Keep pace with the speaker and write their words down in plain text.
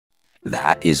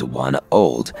That is one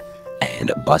old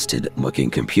and busted-looking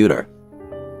computer.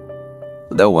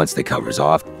 Though once the cover's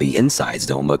off, the insides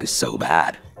don't look so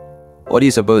bad. What do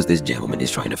you suppose this gentleman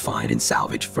is trying to find and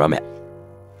salvage from it?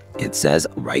 It says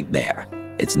right there.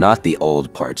 It's not the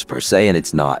old parts per se, and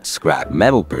it's not scrap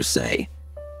metal per se.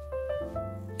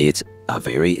 It's a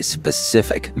very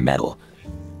specific metal,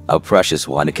 a precious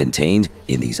one contained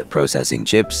in these processing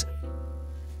chips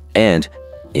and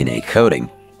in a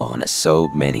coating on so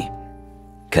many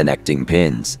connecting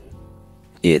pins.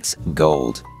 It's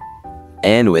gold,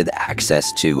 and with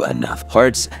access to enough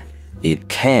parts, it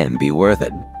can be worth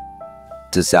it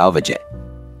to salvage it.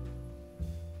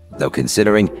 Though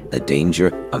considering the danger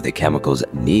of the chemicals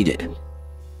needed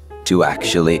to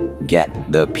actually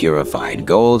get the purified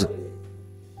gold,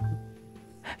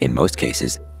 in most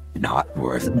cases, not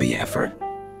worth the effort.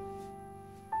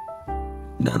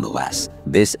 Nonetheless,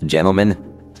 this gentleman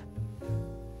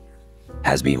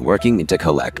has been working to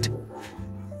collect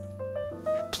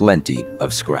plenty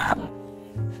of scrap,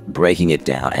 breaking it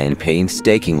down and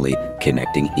painstakingly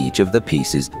connecting each of the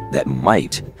pieces that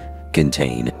might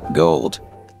contain gold.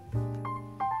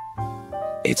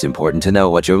 It's important to know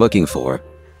what you're looking for.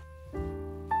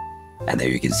 And there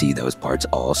you can see those parts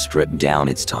all stripped down.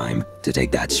 It's time to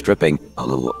take that stripping a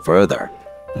little further.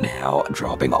 Now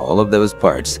dropping all of those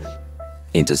parts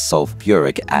into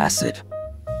sulfuric acid.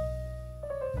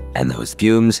 And those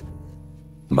fumes,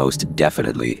 most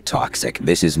definitely toxic.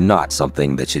 This is not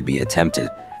something that should be attempted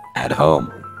at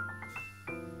home.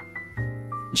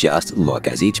 Just look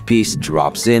as each piece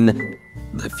drops in,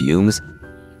 the fumes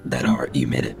that are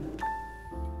emitted.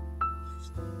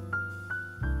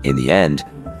 In the end,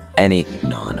 any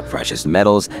non-precious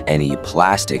metals, any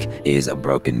plastic is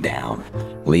broken down,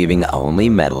 leaving only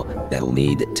metal that'll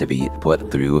need to be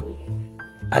put through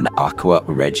an aqua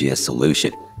regia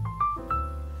solution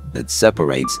that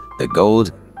separates the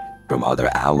gold from other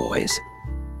alloys.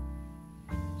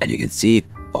 And you can see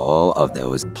all of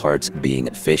those parts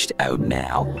being fished out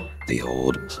now, the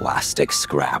old plastic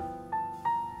scrap.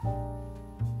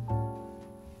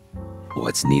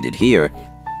 What's needed here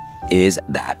is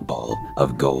that ball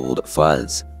of gold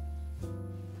fuzz.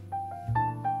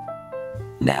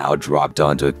 Now dropped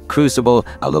onto a crucible,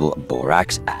 a little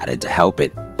borax added to help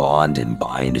it bond and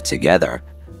bind together.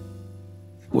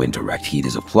 When direct heat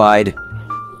is applied,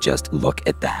 just look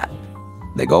at that.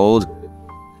 The gold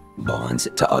bonds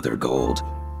to other gold.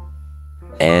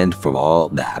 And from all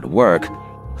that work,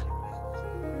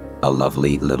 a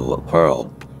lovely little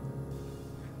pearl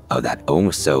of that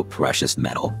oh so precious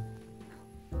metal.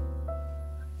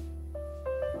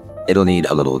 It'll need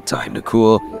a little time to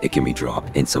cool. It can be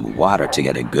dropped in some water to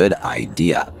get a good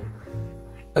idea.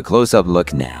 A close-up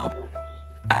look now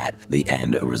at the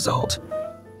end result.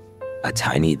 A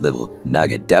tiny little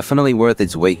nugget, definitely worth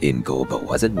its weight in gold, but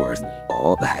was it worth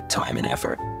all that time and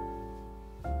effort?